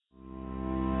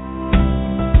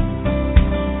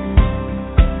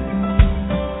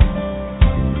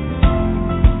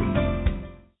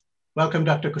Welcome,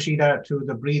 Dr. Kushida, to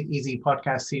the Breathe Easy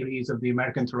podcast series of the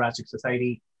American Thoracic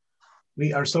Society.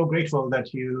 We are so grateful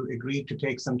that you agreed to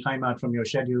take some time out from your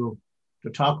schedule to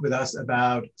talk with us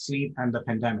about sleep and the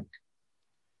pandemic.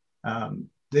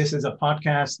 This is a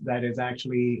podcast that is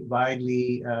actually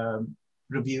widely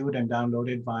reviewed and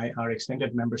downloaded by our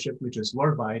extended membership, which is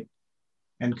worldwide.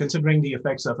 And considering the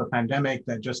effects of a pandemic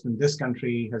that just in this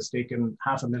country has taken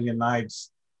 500,000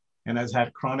 lives and has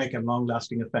had chronic and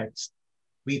long-lasting effects,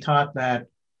 we thought that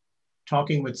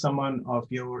talking with someone of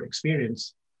your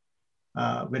experience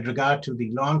with regard to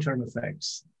the long-term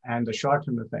effects and the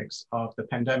short-term effects of the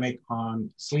pandemic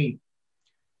on sleep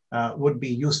would be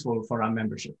useful for our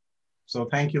membership. So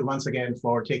thank you once again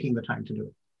for taking the time to do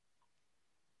it.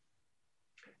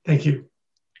 Thank you.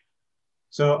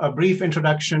 So a brief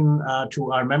introduction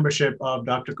to our membership of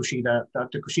Dr. Kushida.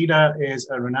 Dr. Kushida is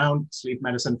a renowned sleep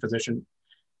medicine physician.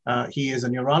 He is a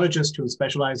neurologist who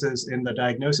specializes in the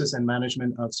diagnosis and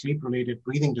management of sleep-related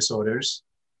breathing disorders.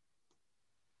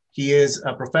 He is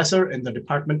a professor in the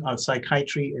Department of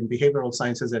Psychiatry and Behavioral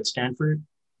Sciences at Stanford,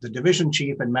 the division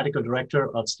chief and medical director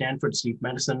of Stanford Sleep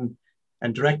Medicine,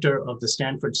 and director of the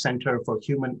Stanford Center for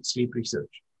Human Sleep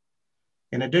Research.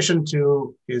 In addition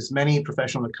to his many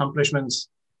professional accomplishments,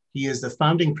 he is the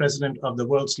founding president of the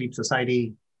World Sleep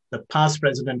Society, the past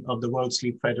president of the World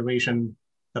Sleep Federation,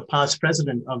 the past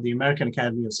president of the American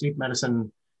Academy of Sleep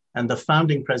Medicine, and the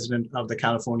founding president of the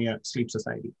California Sleep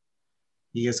Society.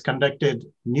 He has conducted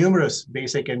numerous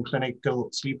basic and clinical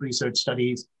sleep research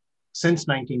studies since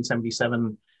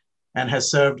 1977 and has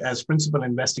served as principal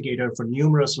investigator for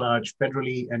numerous large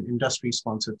federally and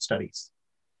industry-sponsored studies.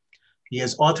 He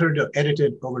has authored or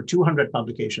edited over 200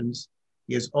 publications.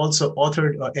 He has also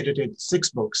authored or edited 6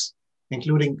 books,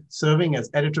 including serving as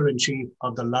editor-in-chief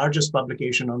of the largest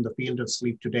publication on the field of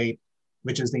sleep to date,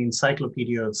 which is the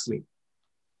Encyclopedia of Sleep.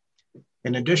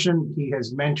 In addition, he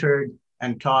has mentored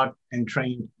and taught and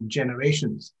trained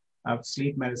generations of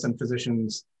sleep medicine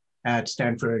physicians at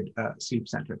Stanford Sleep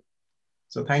Center.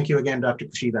 So thank you again, Dr.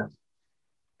 Kushida.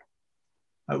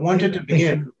 I wanted to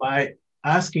begin by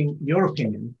asking your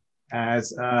opinion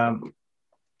as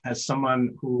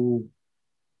someone who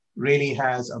really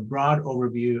has a broad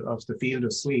overview of the field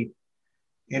of sleep,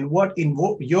 in what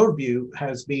your view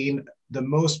has been the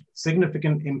most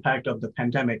significant impact of the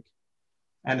pandemic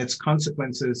and its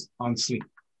consequences on sleep?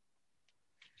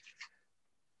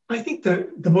 I think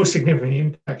the most significant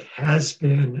impact has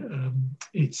been,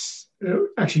 it's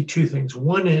actually 2 things.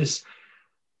 One is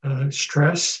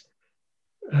stress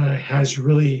has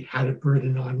really had a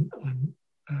burden on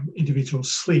individual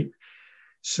sleep.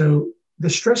 So the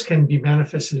stress can be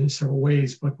manifested in several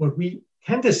ways, but what we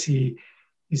tend to see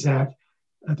is that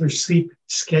their sleep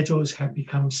schedules have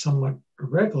become somewhat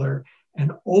irregular,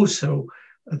 and also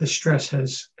the stress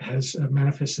has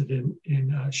manifested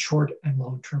in short and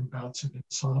long-term bouts of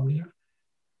insomnia.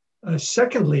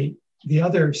 Secondly, the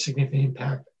other significant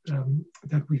impact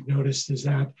that we've noticed is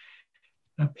that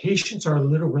patients are a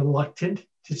little reluctant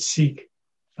to seek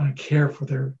care for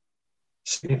their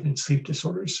significant sleep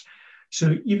disorders.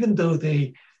 So even though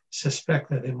they suspect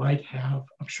that they might have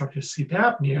obstructive sleep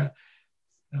apnea,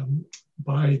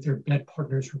 by their bed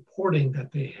partners reporting that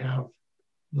they have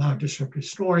loud disruptive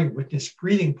snoring, witnessed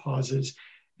breathing pauses,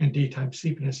 and daytime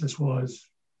sleepiness, as well as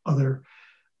other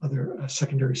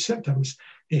secondary symptoms,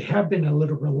 they have been a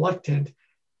little reluctant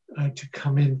to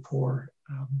come in for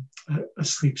a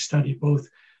sleep study, both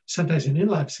sometimes an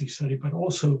in-lab sleep study, but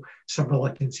also some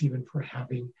reluctance even for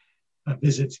having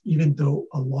visits, even though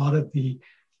a lot of the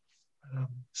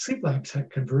sleep labs had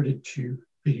converted to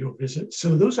video visits.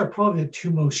 So those are probably the 2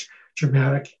 most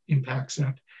dramatic impacts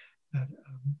that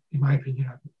in my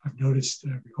opinion, I've noticed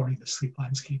regarding the sleep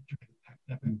landscape during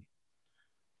the pandemic.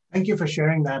 Thank you for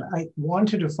sharing that. I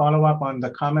wanted to follow up on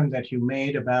the comment that you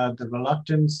made about the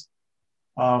reluctance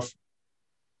of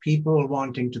people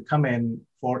wanting to come in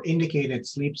for indicated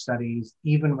sleep studies,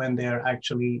 even when they're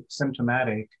actually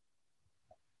symptomatic,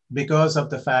 because of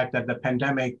the fact that the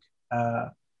pandemic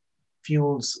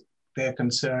fuels their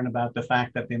concern about the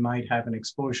fact that they might have an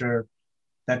exposure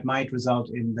that might result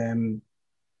in them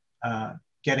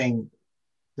getting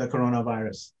the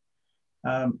coronavirus.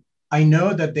 I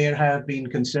know that there have been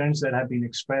concerns that have been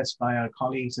expressed by our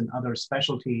colleagues in other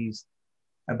specialties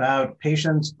about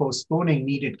patients postponing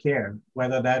needed care,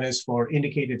 whether that is for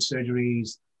indicated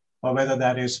surgeries or whether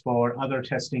that is for other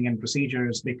testing and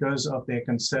procedures, because of their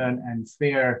concern and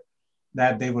fear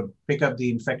that they would pick up the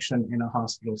infection in a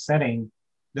hospital setting,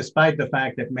 despite the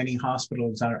fact that many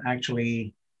hospitals are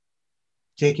actually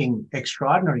taking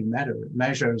extraordinary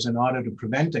measures in order to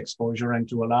prevent exposure and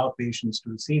to allow patients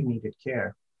to receive needed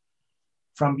care.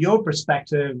 from your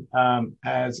perspective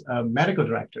as a medical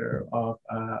director of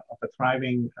a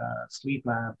thriving sleep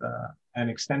lab, an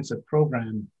extensive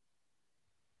program,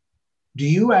 do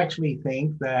you actually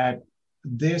think that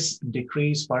this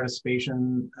decreased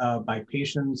participation by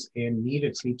patients in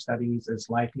needed sleep studies is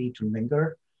likely to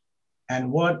linger?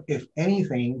 And what, if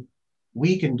anything,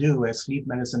 we can do as sleep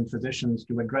medicine physicians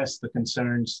to address the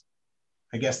concerns,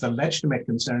 I guess the legitimate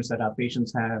concerns that our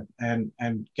patients have,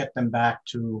 and get them back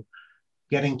to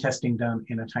getting testing done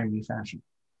in a timely fashion?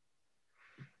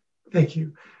 Thank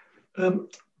you.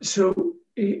 So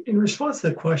in response to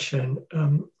the question,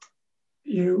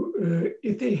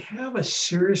 if they have a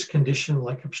serious condition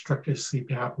like obstructive sleep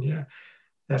apnea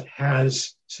that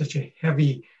has such a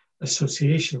heavy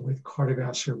association with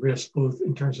cardiovascular risk, both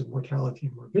in terms of mortality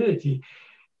and morbidity,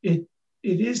 it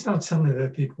is not something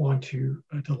that they'd want to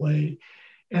delay.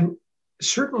 And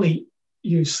certainly,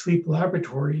 sleep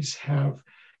laboratories have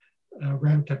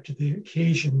ramped up to the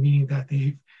occasion, meaning that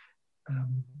they've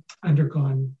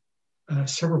undergone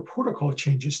several protocol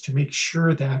changes to make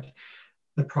sure that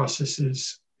the process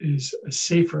is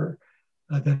safer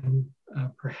than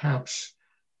perhaps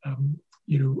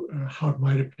how it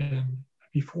might have been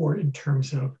before in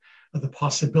terms of the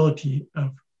possibility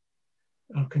of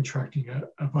contracting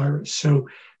a virus. So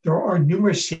there are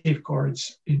numerous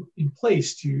safeguards in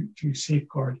place to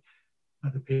safeguard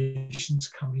the patients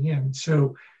coming in.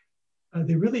 So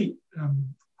they really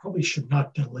probably should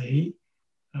not delay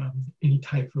any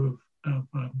type of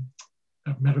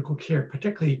medical care,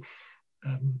 particularly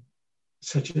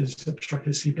such as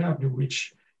obstructive sleep apnea,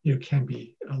 which can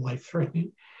be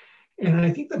life-threatening. And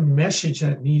I think the message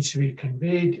that needs to be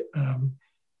conveyed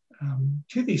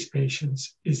to these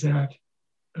patients is that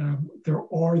there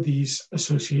are these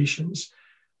associations,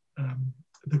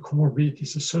 the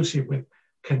comorbidities associated with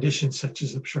conditions such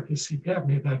as obstructive sleep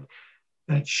apnea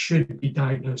that should be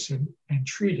diagnosed and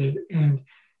treated. And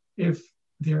if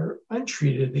they're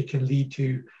untreated, they can lead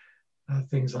to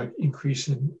things like increase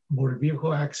in motor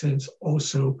vehicle accidents,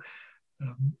 also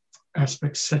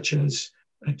aspects such as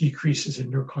decreases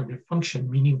in neurocognitive function,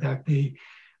 meaning that they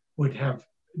would have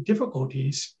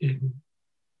difficulties in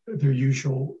their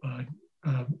usual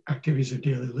activities of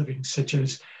daily living, such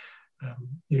as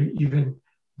even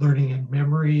learning and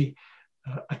memory,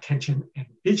 attention and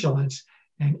vigilance,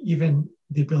 and even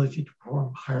the ability to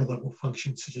perform higher level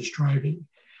functions such as driving.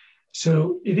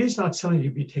 So it is not something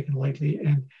to be taken lightly,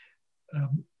 and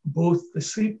both the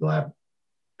sleep lab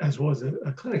as well as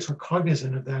the clinics are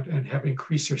cognizant of that and have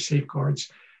increased their safeguards,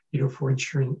 for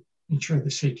ensuring the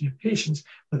safety of patients.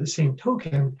 By the same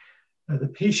token, the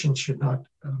patient should not,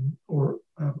 or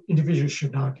individuals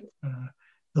should not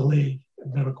delay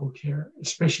medical care,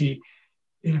 especially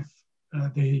if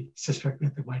they suspect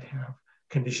that they might have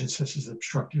conditions such as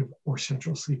obstructive or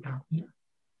central sleep apnea.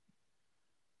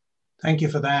 Thank you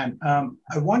for that.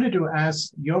 I wanted to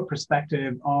ask your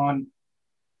perspective on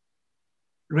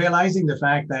realizing the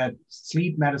fact that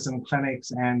sleep medicine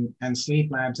clinics and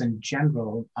sleep labs in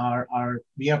general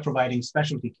we are providing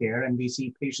specialty care and we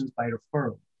see patients by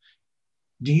referral.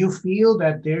 Do you feel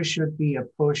that there should be a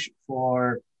push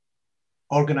for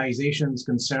organizations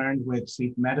concerned with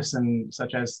sleep medicine,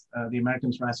 such as the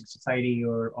American Thoracic Society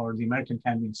or the American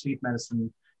Academy of Sleep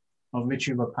Medicine, of which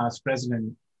you were past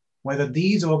president, whether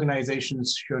these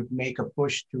organizations should make a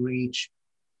push to reach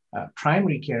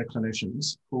primary care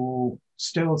clinicians who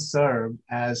still serve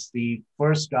as the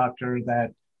first doctor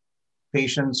that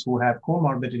patients who have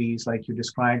comorbidities like you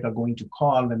described are going to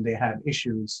call when they have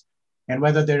issues, and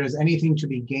whether there is anything to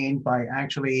be gained by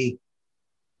actually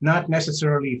not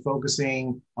necessarily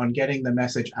focusing on getting the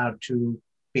message out to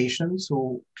patients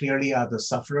who clearly are the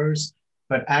sufferers,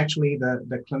 but actually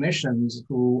the clinicians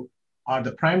who are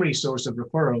the primary source of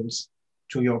referrals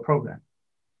to your program.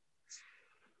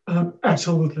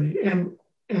 Absolutely.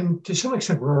 And to some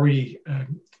extent, we're already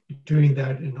doing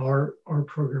that in our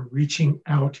program, reaching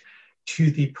out to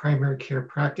the primary care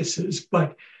practices.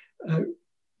 But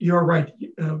you're right,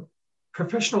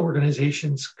 professional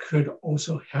organizations could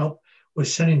also help with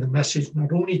sending the message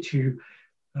not only to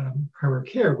primary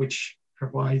care, which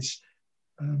provides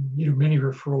many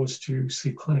referrals to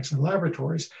sleep clinics and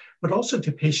laboratories, but also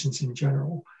to patients in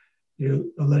general,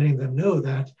 letting them know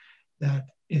that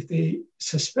if they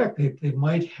suspect that they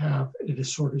might have a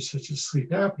disorder such as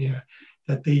sleep apnea,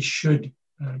 that they should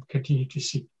continue to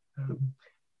seek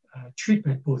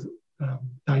treatment, both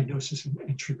diagnosis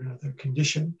and treatment of their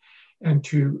condition, and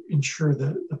to ensure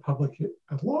that the public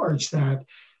at large that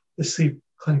the sleep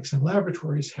clinics and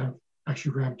laboratories have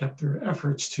actually ramped up their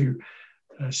efforts to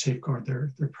safeguard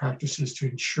their practices to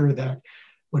ensure that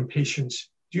when patients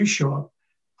do show up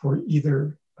for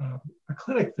either a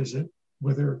clinic visit,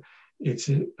 whether it's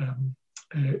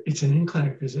it's an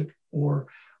in-clinic visit or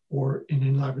an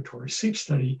in-laboratory sleep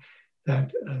study,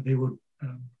 that they would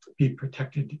be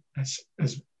protected as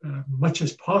much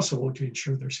as possible to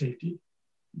ensure their safety.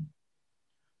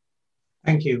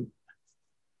 Thank you.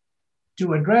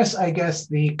 To address, I guess,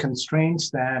 the constraints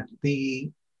that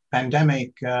the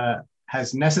pandemic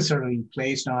has necessarily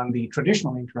placed on the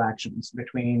traditional interactions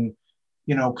between,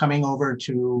 coming over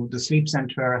to the sleep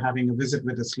center, having a visit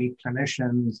with the sleep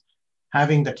clinicians,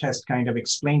 having the test kind of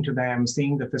explained to them,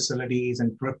 seeing the facilities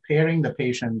and preparing the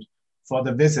patient for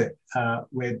the visit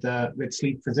with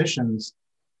sleep physicians.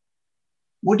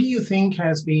 What do you think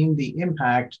has been the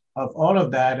impact of all of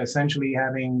that essentially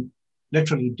having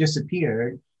literally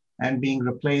disappeared and being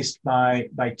replaced by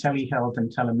telehealth and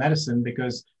telemedicine?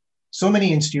 Because so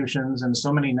many institutions and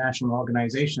so many national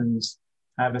organizations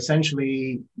have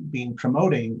essentially been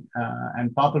promoting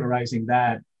and popularizing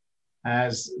that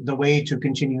as the way to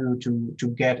continue to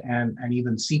get and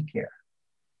even seek care.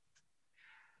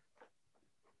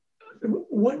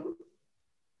 One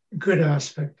good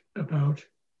aspect about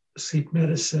sleep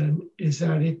medicine is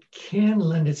that it can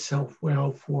lend itself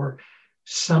well for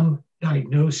some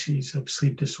diagnoses of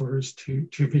sleep disorders to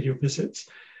video visits.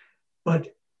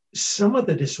 But some of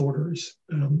the disorders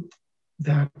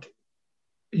that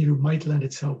might lend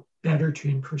itself better to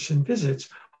in-person visits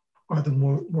are the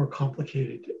more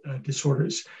complicated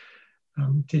disorders.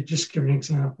 To just give an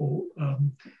example,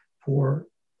 for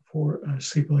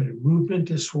sleep-related movement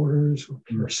disorders or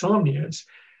parasomnias,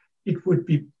 it would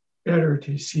be better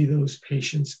to see those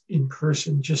patients in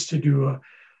person just to do a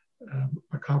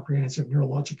comprehensive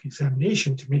neurologic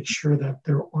examination to make sure that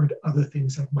there aren't other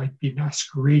things that might be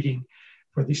masquerading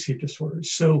for these sleep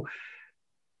disorders. So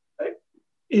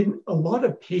in a lot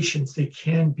of patients, they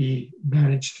can be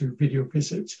managed through video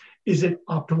visits. Is it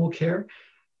optimal care?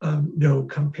 No,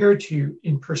 compared to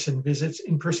in-person visits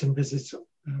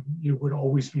would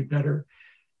always be better.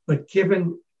 But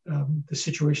given the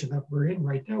situation that we're in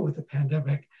right now with the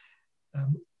pandemic,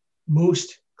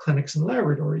 most clinics and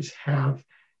laboratories have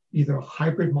either a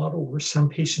hybrid model where some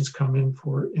patients come in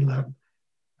for in-lab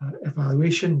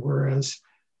evaluation, whereas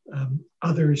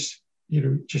others,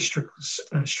 just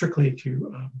strictly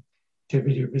to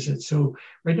video visits. So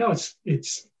right now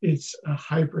it's a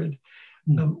hybrid.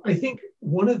 I think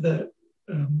one of the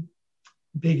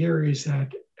big areas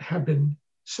that have been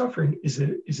suffering is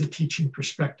a teaching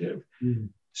perspective.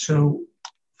 So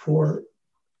for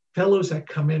fellows that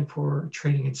come in for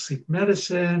training in sleep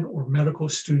medicine, or medical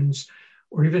students,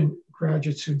 or even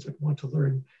graduate students that want to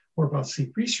learn more about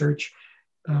sleep research,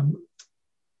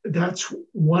 that's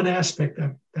one aspect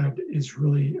that is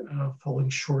really falling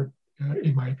short,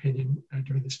 in my opinion,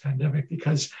 during this pandemic,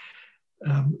 because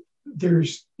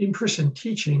there's in-person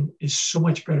teaching is so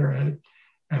much better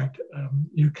at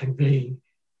conveying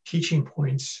teaching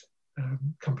points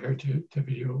compared to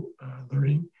video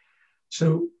learning.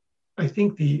 So I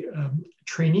think the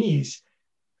trainees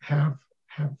have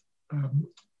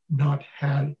not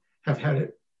had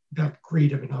that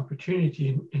great of an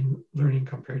opportunity in learning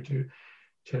compared to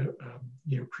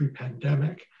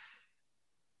pre-pandemic.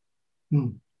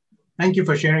 Thank you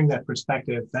for sharing that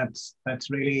perspective. That's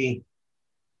really,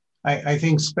 I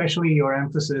think, especially your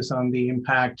emphasis on the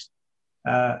impact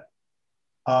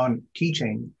on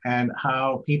teaching and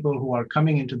how people who are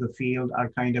coming into the field are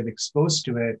kind of exposed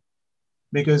to it,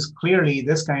 because clearly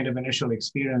this kind of initial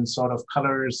experience sort of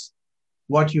colors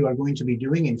what you are going to be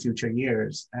doing in future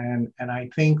years. And I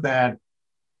think that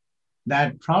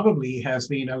probably has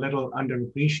been a little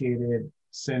underappreciated,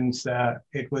 since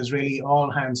it was really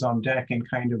all hands on deck in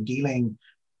kind of dealing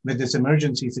with this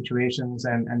emergency situations,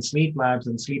 and sleep labs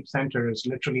and sleep centers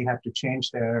literally have to change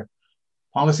their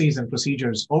policies and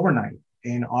procedures overnight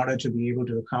in order to be able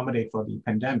to accommodate for the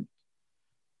pandemic.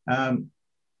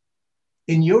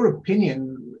 In your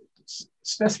opinion,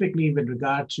 specifically with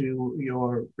regard to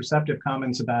your perceptive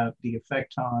comments about the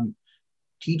effect on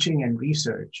teaching and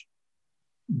research,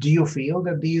 do you feel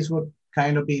that these would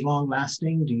kind of be long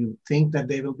lasting? Do you think that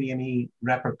there will be any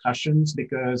repercussions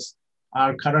because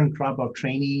our current crop of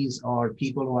trainees or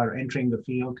people who are entering the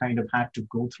field kind of had to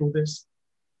go through this?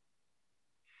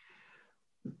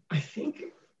 I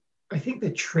think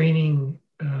the training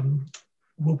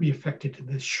will be affected in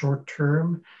the short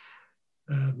term.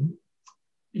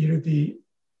 The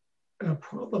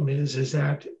problem is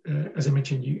that, as I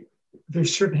mentioned,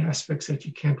 there's certain aspects that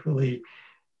you can't really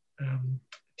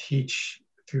teach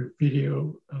through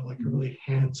video, like a really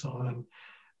hands-on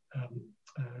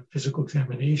physical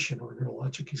examination or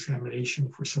neurologic examination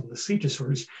for some of the sleep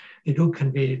disorders. They don't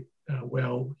convey it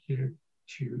well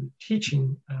to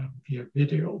teaching via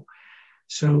video.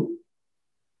 So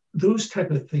those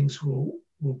type of things will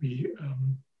be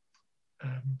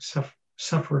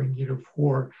suffering,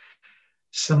 for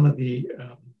some of the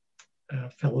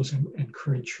fellows and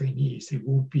current trainees. They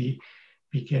won't be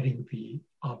getting the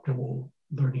optimal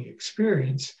learning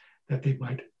experience that they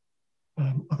might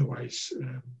otherwise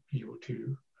be able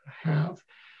to have.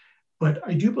 But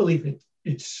I do believe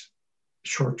it's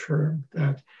short term,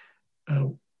 that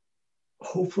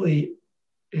hopefully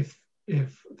if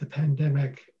the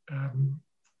pandemic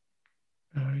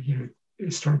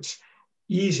it starts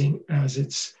easing, as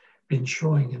it's been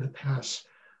showing in the past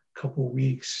couple of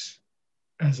weeks,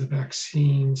 as the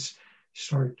vaccines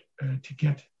start to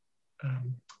get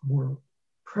more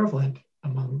prevalent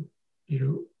among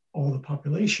all the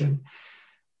population,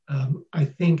 I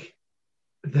think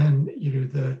then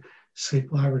the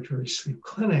sleep laboratories, sleep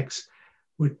clinics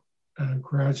would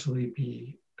gradually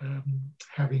be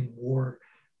having more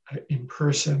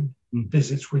in-person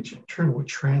visits, which in turn would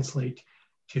translate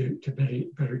to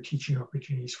better teaching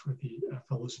opportunities for the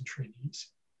fellows and trainees.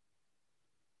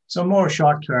 So more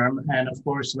short term, and of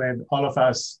course, with all of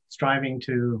us striving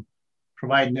to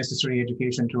provide necessary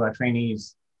education to our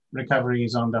trainees, recovery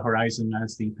is on the horizon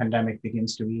as the pandemic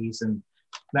begins to ease and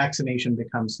vaccination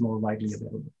becomes more widely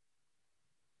available.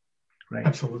 Right.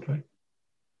 Absolutely.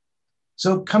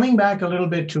 So coming back a little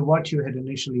bit to what you had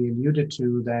initially alluded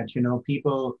to, that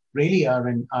people really are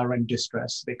in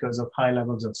distress because of high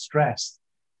levels of stress.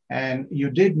 And you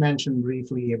did mention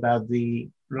briefly about the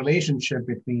relationship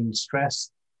between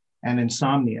stress and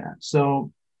insomnia.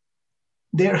 So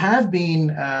there have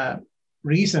been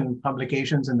recent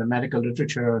publications in the medical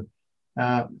literature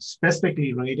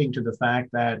specifically relating to the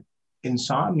fact that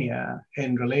insomnia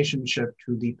in relationship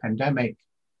to the pandemic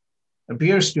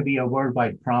appears to be a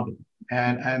worldwide problem.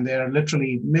 And there are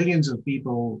literally millions of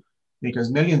people,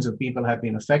 because millions of people have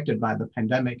been affected by the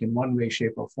pandemic in one way,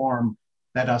 shape, or form,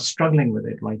 that are struggling with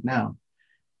it right now.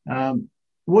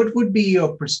 What would be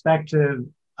your perspective,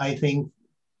 I think,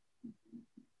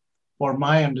 for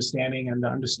my understanding and the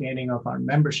understanding of our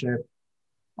membership,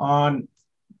 on,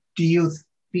 do you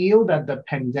feel that the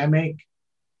pandemic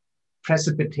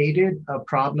precipitated a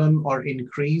problem or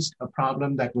increased a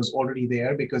problem that was already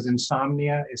there, because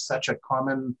insomnia is such a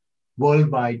common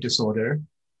worldwide disorder,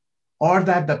 or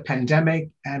that the pandemic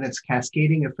and its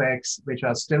cascading effects, which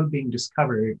are still being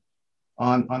discovered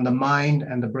on the mind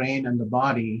and the brain and the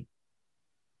body,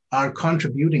 are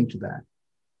contributing to that?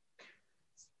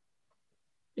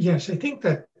 Yes, I think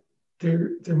that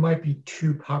there might be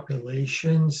two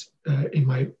populations, in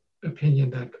my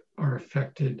opinion, that are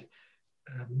affected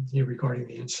regarding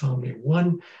the insomnia.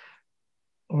 One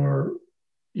are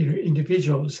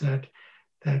individuals that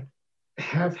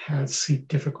have had sleep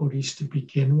difficulties to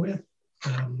begin with,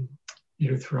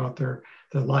 throughout their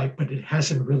life, but it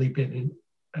hasn't really been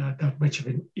that much of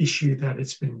an issue that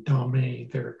it's been dominating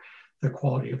their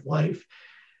quality of life.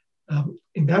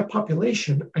 In that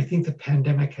population, I think the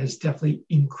pandemic has definitely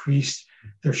increased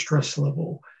their stress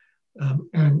level.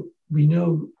 And we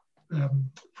know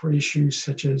for issues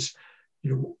such as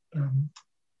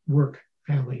work,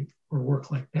 family, or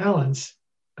work-life balance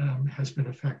has been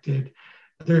affected.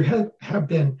 There have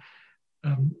been,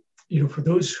 for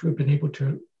those who have been able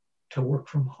to work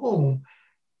from home,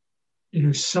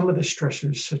 some of the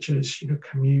stressors such as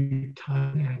commute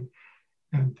time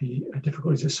and the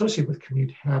difficulties associated with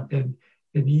commute have been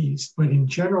eased. But in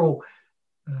general,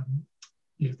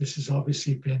 this has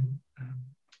obviously been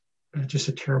just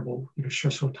a terrible,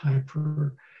 stressful time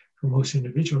for most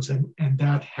individuals, and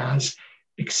that has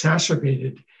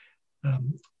exacerbated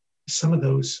some of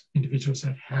those individuals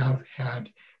that have had,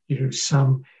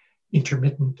 some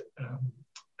intermittent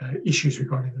issues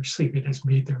regarding their sleep. It has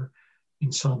made their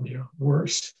insomnia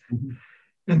worse. Mm-hmm.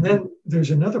 And then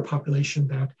there's another population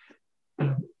that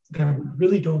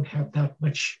really don't have that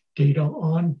much data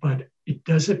on, but it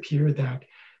does appear that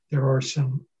there are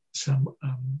some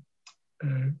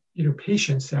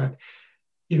patients that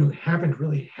haven't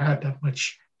really had that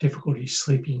much difficulty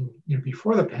sleeping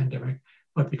before the pandemic,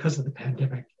 but because of the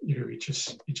pandemic, it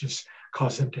just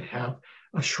caused them to have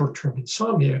a short-term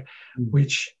insomnia,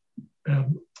 which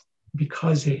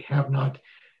because they have not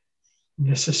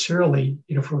necessarily,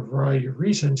 for a variety of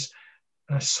reasons,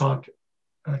 sought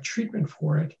treatment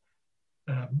for it,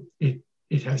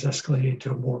 it has escalated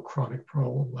into a more chronic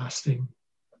problem lasting,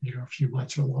 a few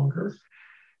months or longer.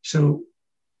 So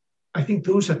I think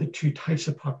those are the two types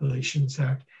of populations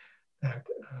that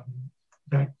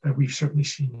we've certainly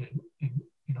seen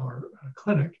in our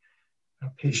clinic.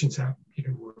 Patients that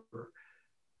were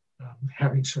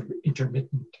having sort of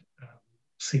intermittent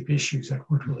sleep issues that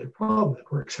weren't really a problem,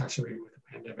 that were exacerbated with the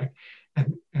pandemic,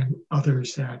 and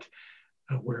others that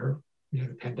where the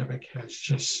pandemic has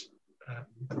just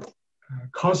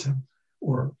caused them,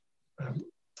 or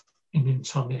in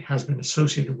insomnia has been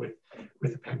associated with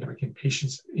the pandemic in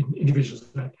patients, in individuals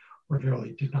that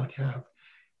ordinarily did not have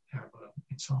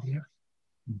insomnia.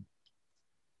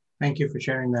 Thank you for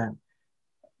sharing that.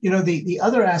 The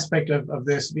other aspect of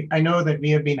this, I know that we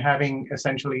have been having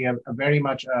essentially a very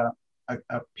much a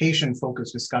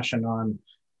patient-focused discussion on,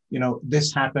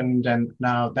 this happened and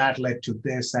now that led to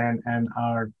this, and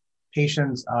our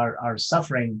patients are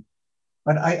suffering.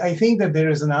 But I think that there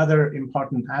is another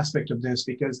important aspect of this,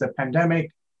 because the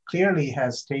pandemic clearly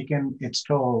has taken its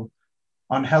toll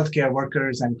on healthcare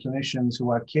workers and clinicians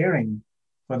who are caring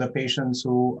for the patients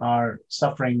who are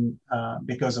suffering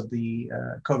because of the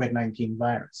COVID-19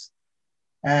 virus.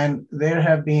 And there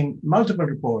have been multiple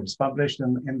reports published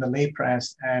in the lay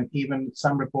press, and even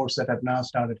some reports that have now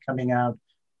started coming out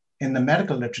in the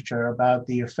medical literature about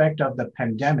the effect of the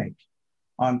pandemic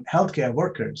on healthcare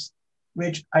workers,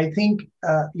 which I think,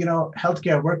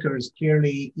 healthcare workers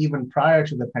clearly, even prior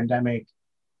to the pandemic,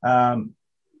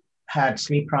 had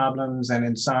sleep problems and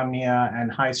insomnia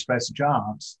and high stress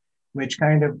jobs, which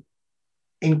kind of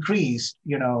increased,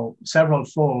 several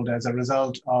fold as a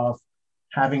result of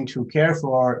having to care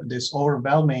for this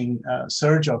overwhelming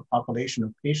surge of population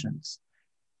of patients.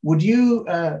 Would you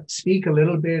speak a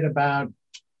little bit about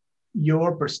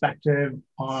your perspective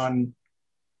on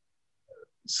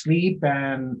sleep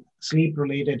and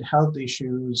sleep-related health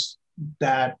issues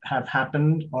that have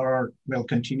happened or will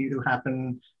continue to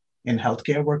happen in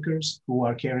healthcare workers who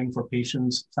are caring for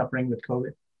patients suffering with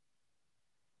COVID?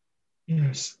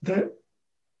 Yes,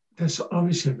 that's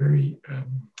obviously a very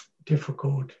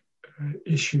difficult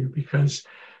issue, because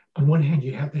on one hand,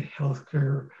 you have the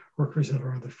healthcare workers that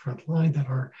are on the front line that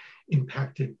are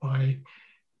impacted by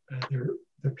their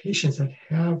patients that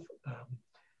have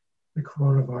the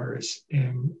coronavirus,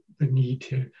 and the need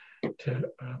to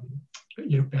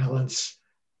balance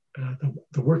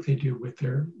the work they do with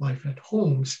their life at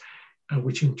homes,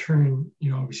 which in turn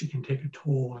obviously can take a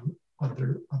toll on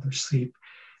their sleep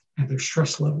and their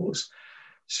stress levels.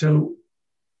 So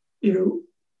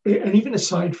and even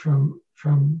aside from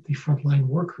the frontline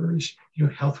workers,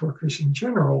 health workers in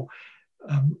general,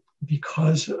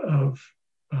 because of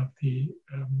the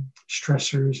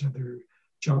stressors of their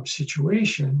job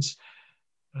situations,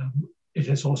 it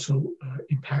has also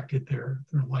impacted their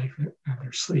life and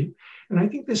their sleep. And I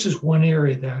think this is one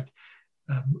area that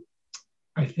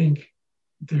I think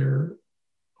their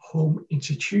home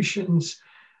institutions,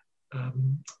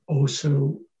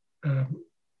 also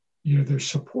their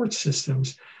support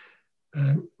systems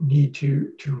need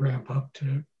to ramp up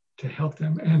to help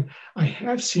them. And I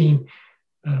have seen,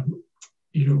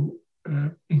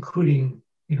 including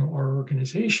our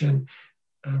organization,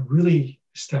 really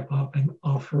step up and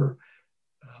offer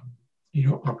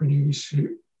opportunities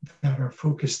that are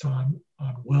focused on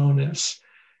wellness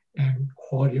and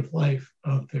quality of life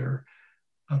of their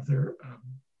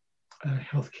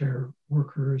healthcare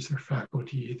workers, their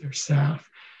faculty, their staff,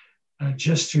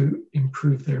 just to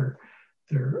improve their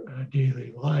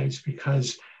daily lives,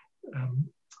 because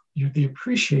they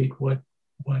appreciate what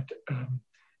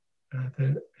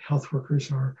the health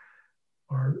workers are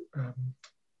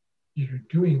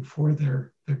doing for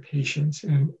their patients,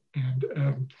 and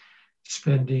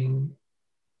spending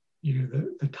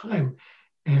the time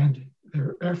and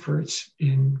their efforts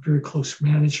in very close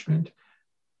management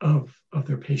of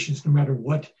their patients, no matter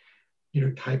what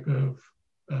type of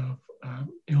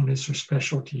illness or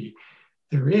specialty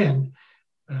they're in.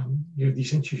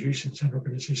 These institutions and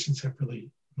organizations have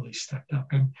really stepped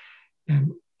up,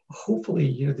 and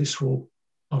hopefully this will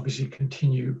obviously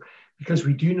continue, because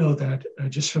we do know that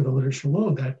just from the literature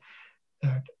alone that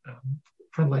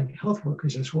frontline health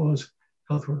workers, as well as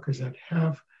health workers that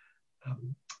have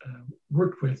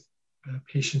worked with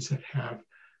patients that have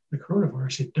the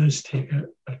coronavirus, it does take a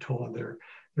toll on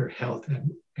their health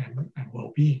and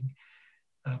well-being.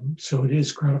 So it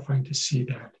is gratifying to see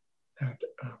that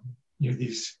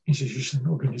these institutions and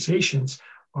organizations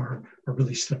are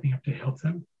really stepping up to help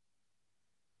them.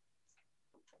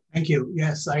 Thank you.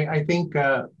 Yes, I think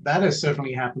that has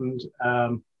certainly happened,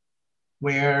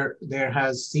 where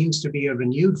there seems to be a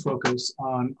renewed focus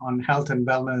on health and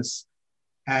wellness,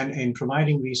 and in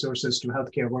providing resources to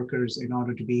healthcare workers in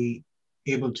order to be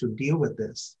able to deal with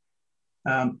this.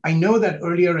 I know that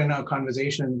earlier in our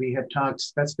conversation, we had talked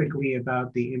specifically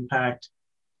about the impact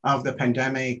of the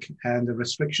pandemic and the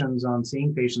restrictions on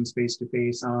seeing patients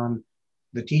face-to-face on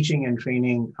the teaching and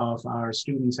training of our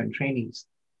students and trainees.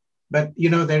 But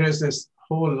there is this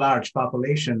whole large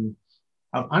population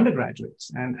of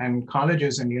undergraduates and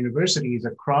colleges and universities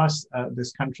across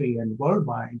this country and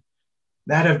worldwide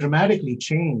that have dramatically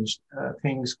changed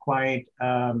things quite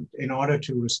in order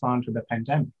to respond to the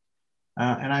pandemic.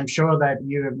 And I'm sure that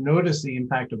you have noticed the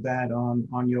impact of that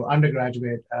on your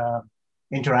undergraduate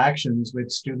interactions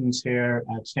with students here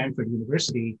at Stanford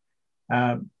University,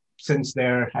 since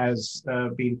there has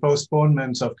been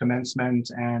postponements of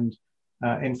commencement. And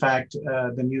in fact,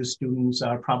 the new students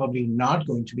are probably not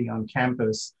going to be on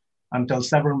campus until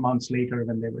several months later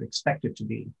than they were expected to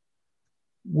be.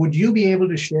 Would you be able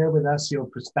to share with us your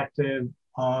perspective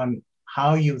on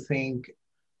how you think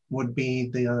would be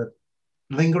the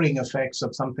lingering effects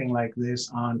of something like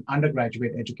this on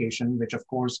undergraduate education, which of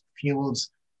course fuels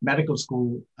medical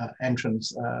school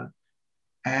entrance?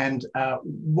 And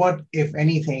what, if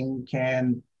anything,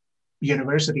 can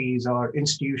universities or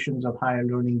institutions of higher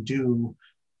learning do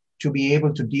to be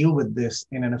able to deal with this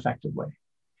in an effective way?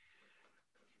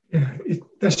 Yeah,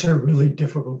 that's a really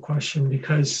difficult question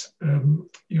because, on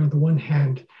the one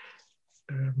hand,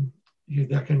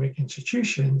 the academic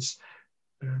institutions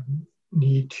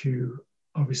need to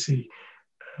obviously,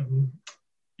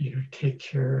 take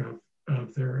care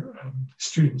of their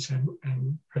students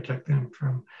and protect them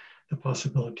from the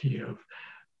possibility of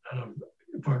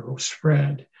viral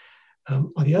spread.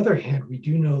 On the other hand, we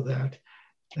do know that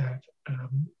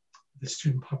the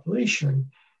student population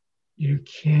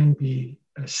can be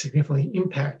significantly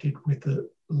impacted with the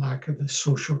lack of the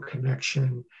social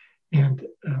connection, and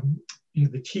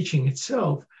the teaching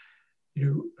itself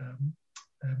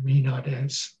may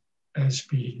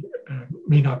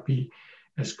not be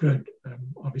as good,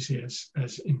 obviously,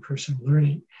 as in-person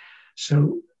learning.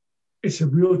 So it's a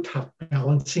real tough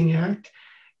balancing act,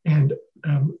 and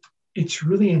it's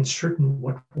really uncertain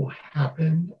what will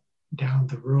happen down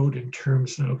the road in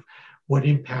terms of what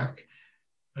impact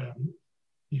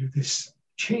this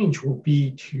change will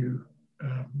be to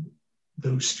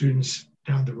those students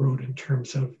down the road in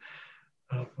terms of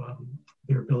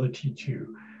their ability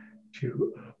to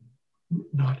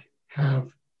not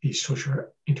have these social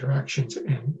interactions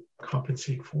and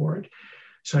compensate for it.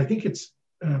 So I think it's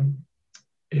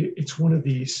one of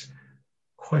these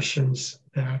questions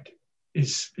that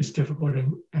is difficult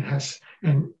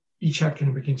and each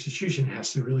academic institution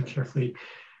has to really carefully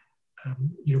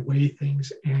weigh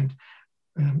things, and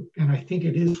I think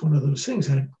it is one of those things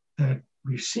that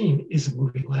we've seen is a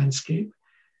moving landscape,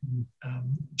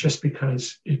 just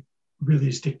because it really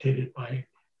is dictated by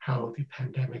how the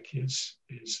pandemic is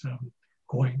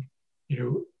going,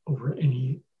 over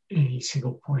any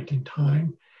single point in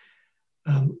time.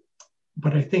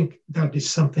 But I think that is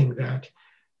something that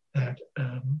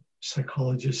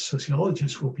psychologists,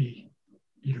 sociologists will be,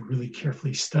 really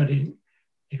carefully studying,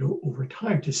 over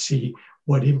time to see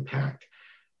what impact,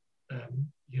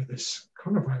 this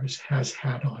coronavirus has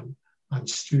had on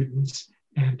students,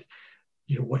 and,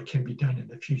 what can be done in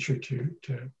the future to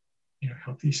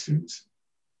help these students.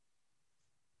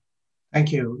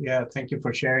 Thank you. Yeah, thank you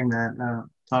for sharing that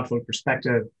thoughtful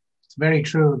perspective. It's very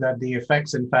true that the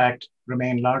effects, in fact,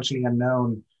 remain largely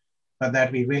unknown, but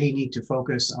that we really need to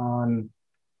focus on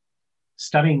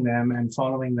studying them and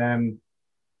following them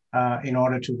in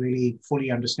order to really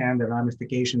fully understand the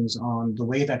ramifications on the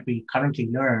way that we currently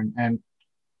learn and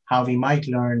how we might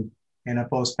learn in a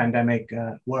post-pandemic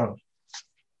world.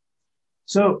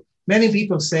 So many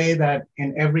people say that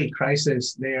in every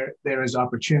crisis there is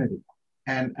opportunity.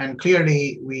 And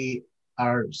clearly we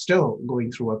are still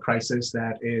going through a crisis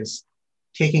that is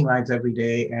taking lives every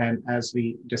day. And as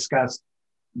we discussed,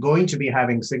 going to be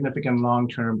having significant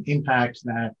long-term impact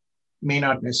that may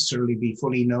not necessarily be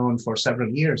fully known for several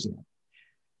years yet.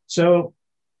 So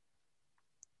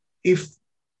if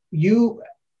you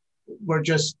were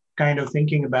just kind of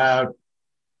thinking about,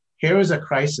 here is a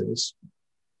crisis,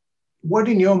 what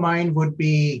in your mind would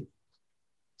be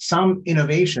some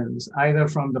innovations, either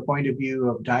from the point of view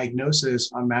of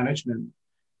diagnosis or management,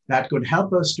 that could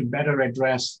help us to better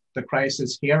address the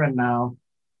crisis here and now,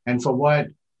 and for what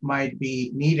might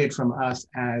be needed from us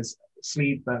as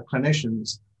sleep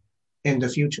clinicians in the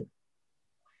future?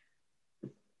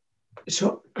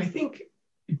 So I think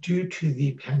due to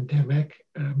the pandemic,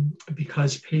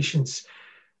 because patients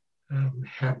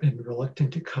have been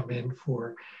reluctant to come in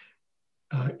for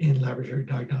in-laboratory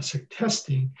diagnostic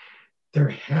testing, there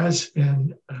has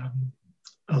been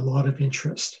a lot of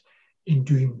interest in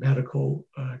doing medical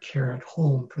care at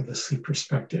home for the sleep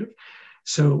perspective.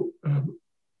 So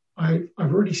I've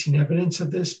already seen evidence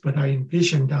of this, but I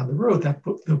envision down the road that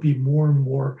there'll be more and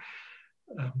more,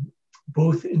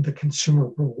 both in the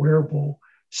consumer wearable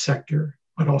sector,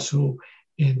 but also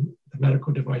in the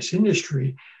medical device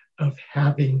industry of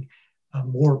having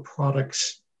more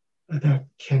products that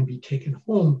can be taken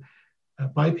home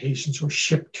by patients or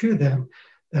shipped to them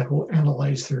that will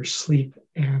analyze their sleep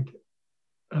and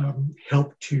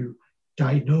help to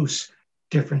diagnose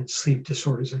different sleep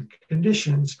disorders and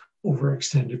conditions over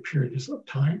extended periods of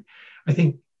time. I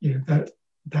think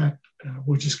that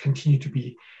will just continue to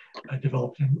be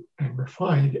developed and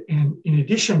refined. And in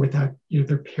addition with that,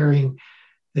 they're pairing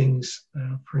things,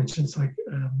 for instance, like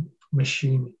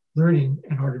machine learning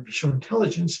and artificial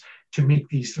intelligence to make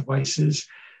these devices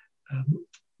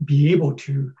be able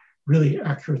to really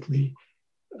accurately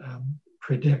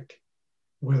predict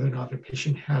whether or not a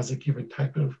patient has a given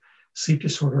type of sleep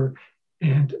disorder,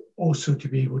 and also to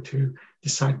be able to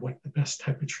decide what the best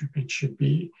type of treatment should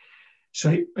be.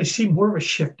 So I see more of a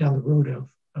shift down the road of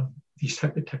these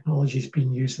type of technologies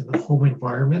being used in the home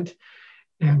environment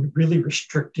and really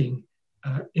restricting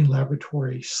in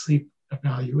laboratory sleep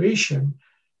evaluation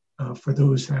for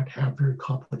those that have very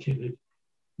complicated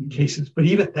cases. But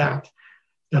even that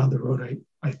down the road,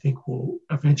 I think will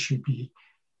eventually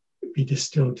be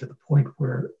distilled to the point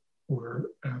where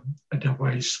a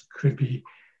device could be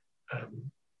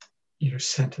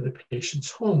sent to the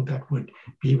patient's home that would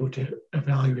be able to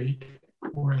evaluate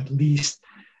or at least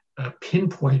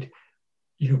pinpoint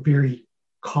very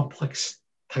complex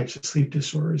types of sleep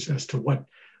disorders as to what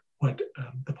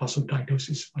the possible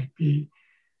diagnosis might be.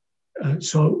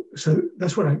 So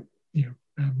that's what I'm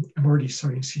already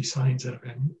starting to see signs of,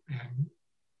 and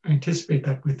I anticipate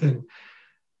that within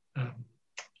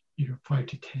 5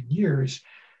 to 10 years,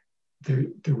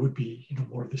 there would be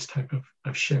more of this type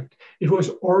of shift. It was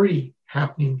already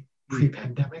happening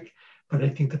pre-pandemic, but I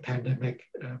think the pandemic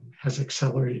has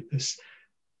accelerated this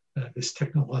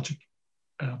technological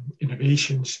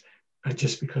innovations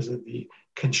just because of the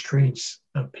constraints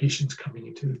of patients coming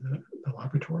into the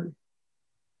laboratory.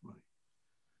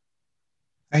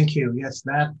 Thank you. Yes,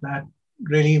 that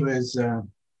really was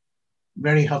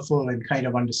very helpful in kind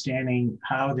of understanding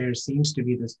how there seems to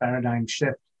be this paradigm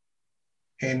shift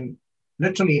in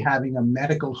literally having a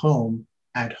medical home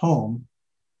at home,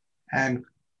 and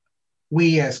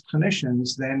we as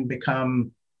clinicians then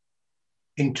become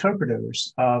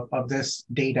interpreters of this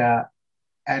data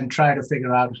and try to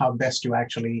figure out how best to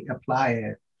actually apply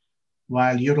it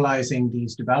while utilizing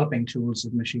these developing tools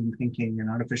of machine thinking and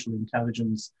artificial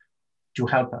intelligence to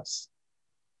help us.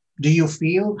 Do you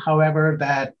feel, however,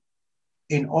 that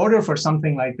in order for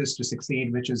something like this to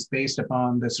succeed, which is based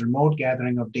upon this remote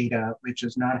gathering of data, which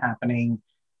is not happening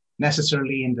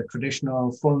necessarily in the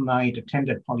traditional full night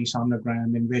attended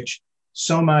polysomnogram, in which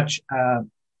so much,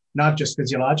 not just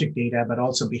physiologic data, but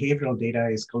also behavioral data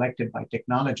is collected by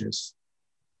technologists,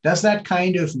 does that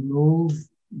kind of move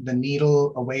the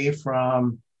needle away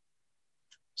from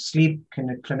sleep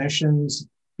clinicians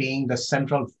being the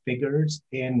central figures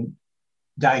in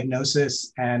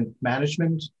diagnosis and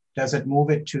management? Does it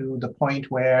move it to the point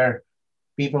where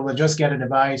people will just get a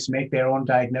device, make their own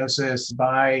diagnosis,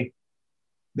 buy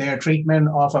their treatment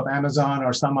off of Amazon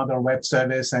or some other web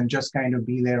service, and just kind of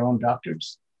be their own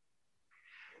doctors?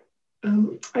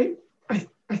 I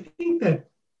think that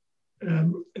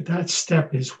that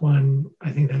step is one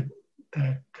I think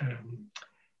that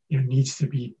needs to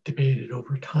be debated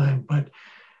over time. But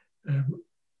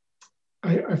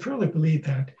I firmly believe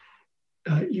that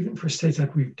even for studies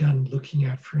that we've done looking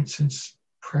at, for instance,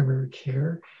 primary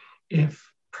care,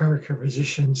 if primary care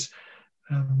physicians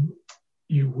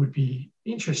would be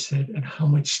interested in how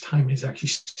much time is actually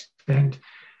spent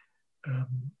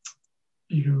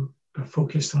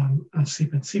focused on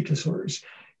sleep and sleep disorders.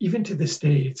 Even to this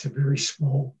day, it's a very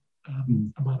small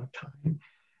amount of time.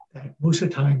 That most of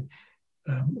the time,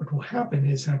 what will happen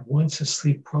is that once a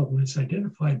sleep problem is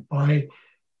identified by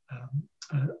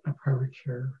a primary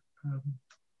care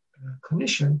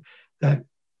clinician, that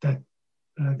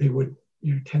they would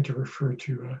tend to refer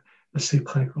to a sleep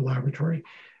clinic or laboratory,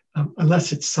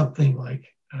 unless it's something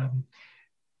like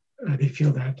they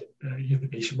feel that the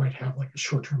patient might have like a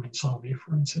short-term insomnia,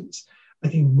 for instance. I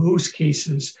think most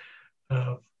cases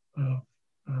of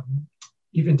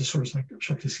even disorders like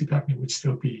obstructive sleep apnea would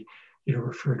still be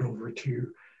referred over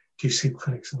to sleep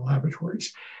clinics and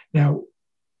laboratories. Now,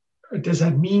 does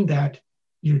that mean that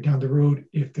down the road,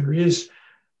 if there is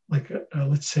like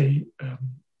let's say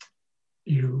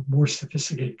more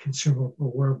sophisticated consumer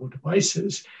or wearable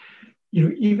devices,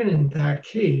 even in that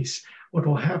case, what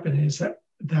will happen is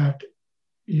that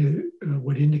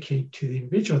would indicate to the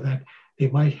individual that they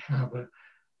might have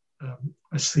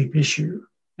a sleep issue,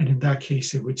 and in that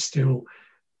case, it would still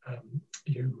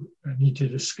need to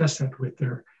discuss that with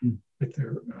their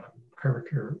primary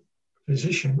care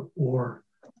physician or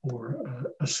or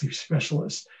a sleep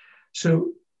specialist.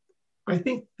 So I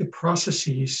think the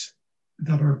processes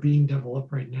that are being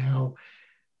developed right now,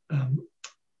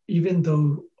 even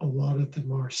though a lot of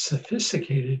them are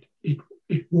sophisticated,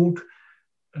 it won't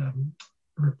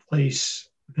replace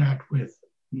that with,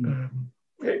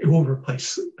 it won't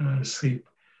replace sleep,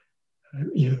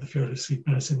 the field of sleep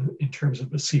medicine in terms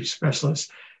of a sleep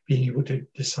specialist being able to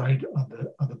decide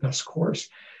on the best course.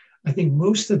 I think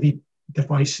most of the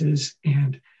devices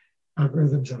and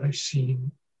algorithms that I've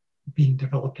seen being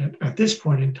developed at this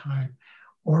point in time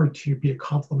are to be a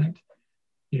complement,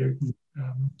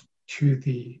 to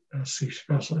the sleep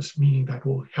specialist, meaning that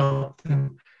will help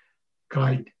them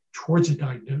guide towards a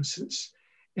diagnosis.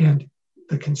 And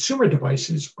the consumer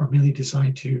devices are mainly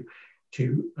designed to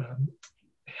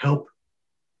help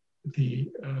the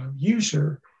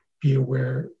user be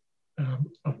aware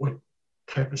of what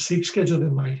type of sleep schedule they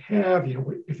might have,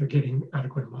 if they're getting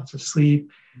adequate amounts of sleep,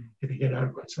 if they get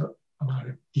adequate amount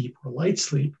of deep or light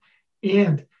sleep,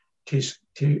 and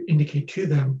to indicate to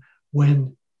them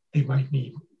when they might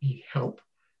need help,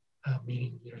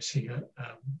 meaning, seeing a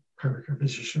primary care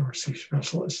physician or sleep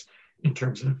specialist in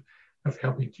terms of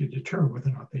helping to determine whether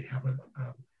or not they have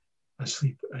a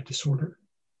sleep disorder.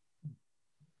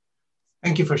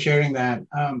 Thank you for sharing that.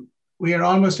 We are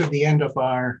almost at the end of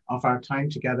our time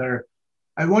together.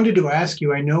 I wanted to ask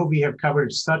you, I know we have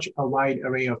covered such a wide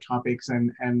array of topics,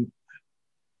 and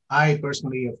I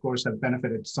personally, of course, have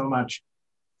benefited so much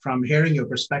from hearing your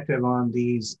perspective on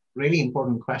these really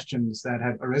important questions that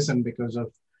have arisen because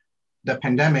of the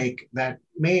pandemic that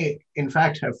may, in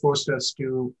fact, have forced us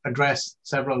to address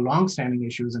several longstanding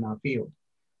issues in our field.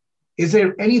 Is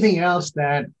there anything else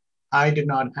that I did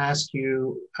not ask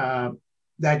you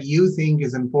that you think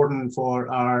is important for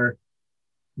our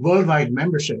worldwide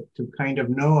membership to kind of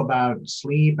know about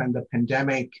sleep and the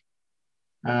pandemic,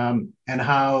 and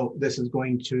how this is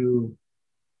going to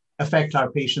affect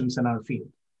our patients and our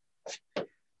field?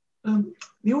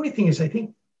 The only thing is, I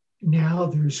think now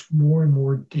there's more and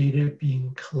more data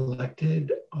being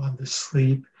collected on the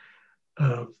sleep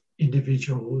of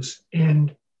individuals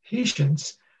and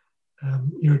patients,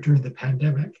 during the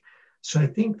pandemic. So I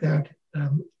think that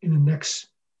in the next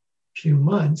few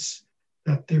months,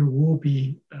 that there will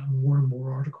be more and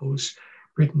more articles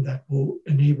written that will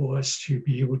enable us to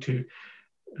be able to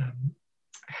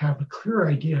have a clear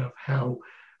idea of how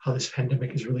this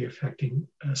pandemic is really affecting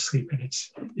sleep and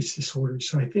its disorders.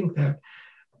 So I think that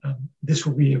this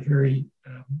will be a very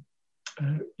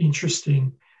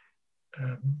interesting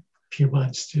few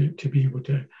months to be able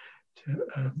to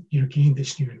gain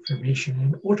this new information,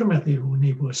 and ultimately it will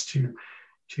enable us to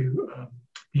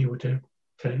be able to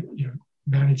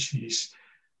manage these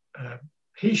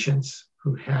patients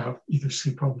who have either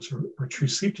sleep problems or true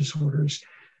sleep disorders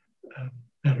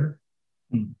better.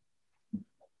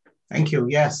 Thank you.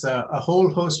 Yes, a whole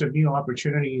host of new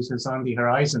opportunities is on the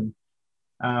horizon.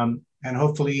 And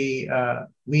hopefully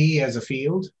we as a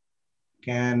field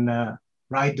can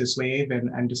ride this wave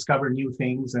and discover new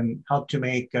things and help to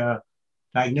make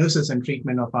diagnosis and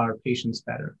treatment of our patients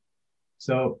better.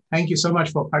 So thank you so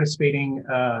much for participating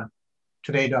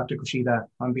today, Dr. Kushida.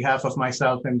 On behalf of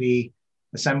myself and the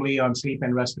Assembly on Sleep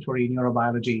and Respiratory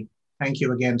Neurobiology, thank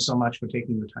you again so much for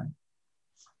taking the time.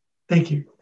 Thank you.